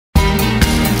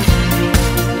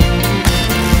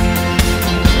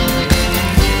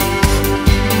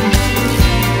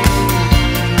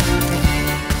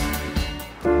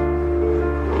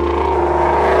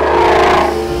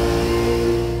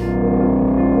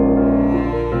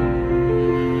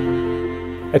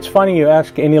It's funny, you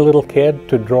ask any little kid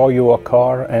to draw you a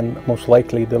car and most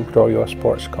likely they'll draw you a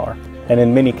sports car. And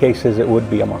in many cases it would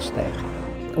be a Mustang.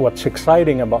 What's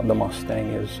exciting about the Mustang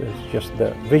is just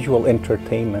the visual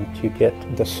entertainment you get.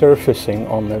 The surfacing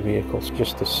on the vehicles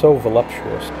just is so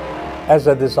voluptuous. As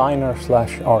a designer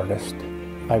 / artist,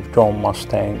 I've drawn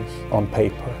Mustangs on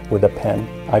paper with a pen.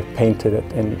 I've painted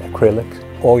it in acrylics,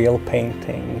 oil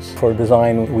paintings. For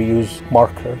design we use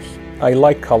markers. I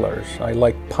like colors. I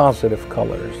like positive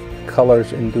colors.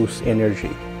 Colors induce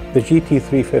energy. The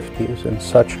GT350 is in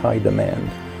such high demand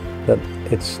that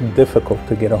it's difficult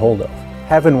to get a hold of.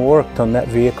 Having worked on that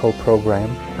vehicle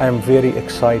program, I'm very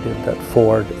excited that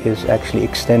Ford is actually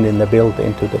extending the build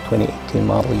into the 2018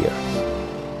 model year.